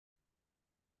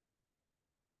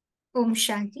Om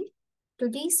Shanti.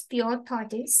 Today's pure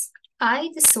thought is, I,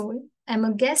 the soul, am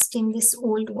a guest in this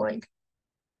old world.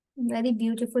 Very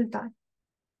beautiful thought,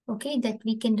 okay, that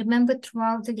we can remember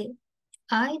throughout the day.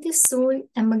 I, the soul,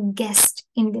 am a guest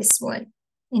in this world,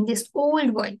 in this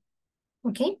old world,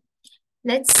 okay?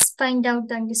 Let's find out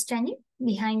the understanding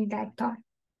behind that thought.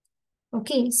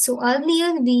 Okay, so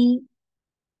earlier we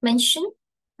mentioned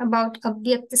about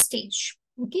Avyakt stage.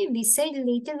 Okay, we said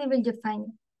later we will define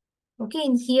it. Okay,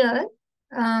 in here,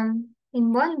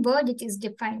 in one word it is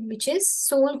defined, which is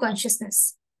soul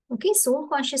consciousness. Okay, soul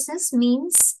consciousness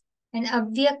means an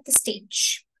Avyakt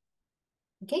stage.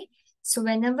 Okay, so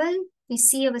whenever we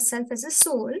see ourselves as a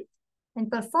soul and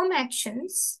perform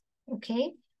actions,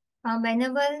 okay,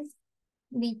 whenever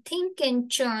we think and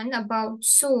churn about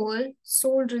soul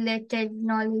related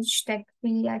knowledge that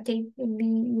we have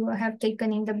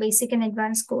taken in the basic and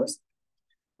advanced course.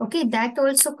 Okay, that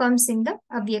also comes in the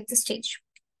Avyakt stage.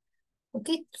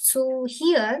 Okay, so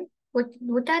here,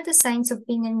 what are the signs of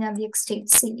being in Avyakt state?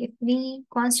 See, if we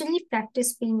constantly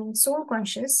practice being in soul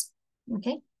conscious,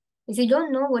 okay, if you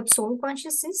don't know what soul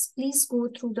conscious is, please go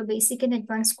through the basic and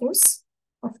advanced course.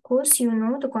 Of course, you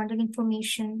know the contact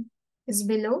information is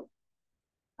below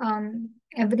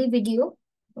every video.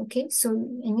 Okay, so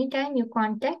anytime you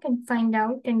contact and find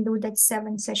out and do that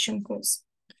 7-session course.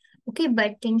 Okay,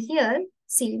 but in here,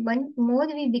 see, one more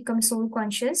we become soul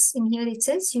conscious. In here it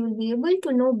says you will be able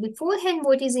to know beforehand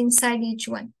what is inside each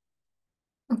one.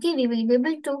 Okay, we will be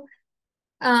able to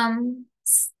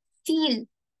feel,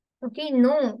 okay,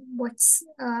 know what's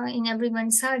in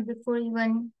everyone's heart before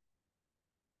even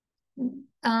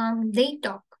they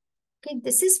talk. Okay,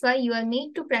 this is why you are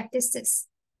made to practice this.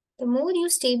 The more you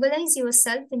stabilize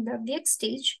yourself in the Avyakt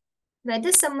stage,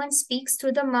 whether someone speaks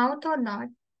through the mouth or not,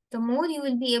 the more you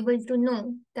will be able to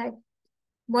know that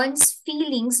one's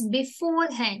feelings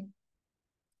beforehand.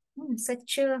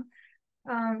 Such a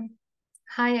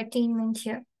high attainment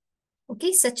here.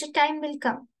 Okay, such a time will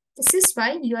come. This is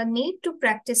why you are made to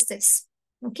practice this.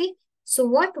 Okay, so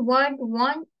what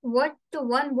one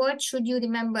word should you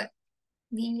remember?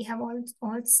 We have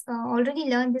already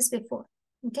learned this before.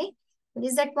 Okay, what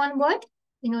is that one word?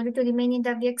 In order to remain in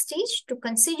the Avyakt stage, to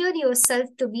consider yourself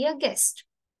to be a guest.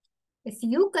 If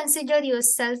you consider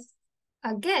yourself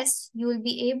a guest, you will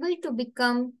be able to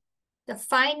become the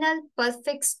final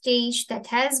perfect stage that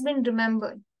has been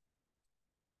remembered.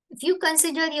 If you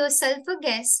consider yourself a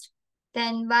guest,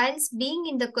 then whilst being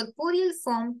in the corporeal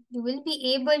form, you will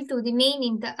be able to remain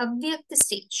in the Avyakt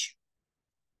stage.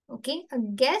 Okay, a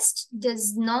guest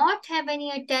does not have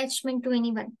any attachment to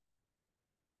anyone.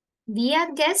 We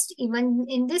are guests even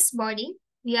in this body.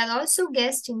 We are also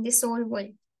guests in this soul world.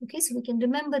 Okay, so we can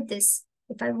remember this.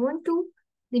 If I want to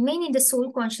remain in the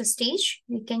soul conscious stage,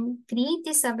 we can create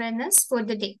this awareness for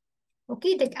the day.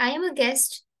 Okay, that I am a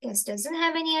guest. Guest doesn't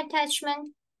have any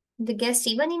attachment. The guest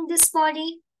even in this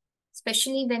body,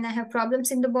 especially when I have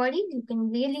problems in the body, you can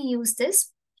really use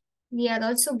this. We are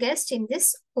also guests in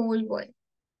this whole world.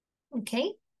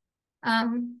 Okay.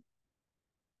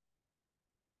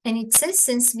 And it says,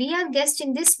 since we are guests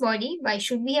in this body, why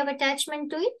should we have attachment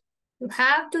to it? You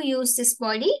have to use this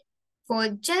body for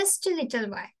just a little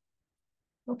while.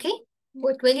 Okay.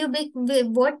 What will you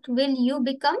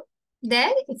become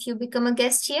there if you become a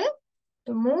guest here?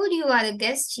 The more you are a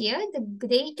guest here, the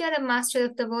greater a master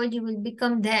of the world you will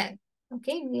become there.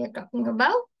 Okay. We are talking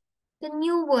about the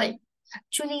new world.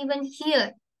 Actually, even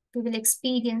here, we will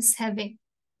experience heaven.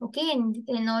 Okay.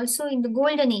 And also in the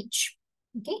golden age.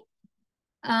 Okay.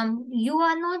 You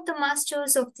are not the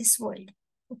masters of this world.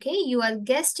 Okay, you are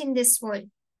guests in this world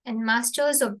and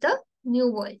masters of the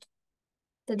new world.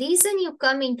 The reason you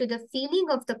come into the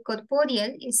feeling of the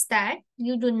corporeal is that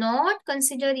you do not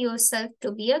consider yourself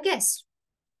to be a guest.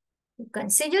 You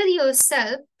consider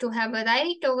yourself to have a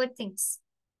right over things.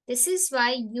 This is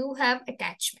why you have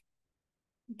attachment.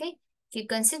 Okay, if you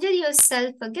consider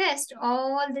yourself a guest,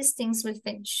 all these things will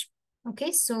finish.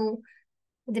 Okay, so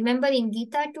remember in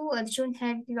Gita too, Arjun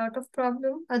had a lot of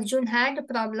problem. Arjun had a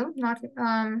problem, not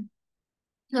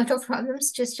of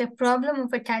problems, just a problem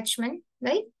of attachment,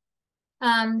 right?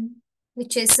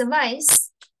 Which is a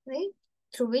vice, right?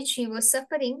 Through which he was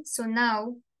suffering. So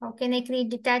now, how can I create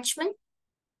detachment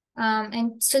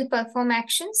and still perform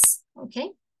actions?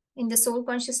 Okay, in the soul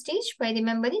conscious stage by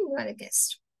remembering you are a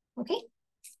guest. Okay.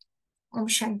 Om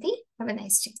Shanti. Have a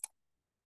nice day.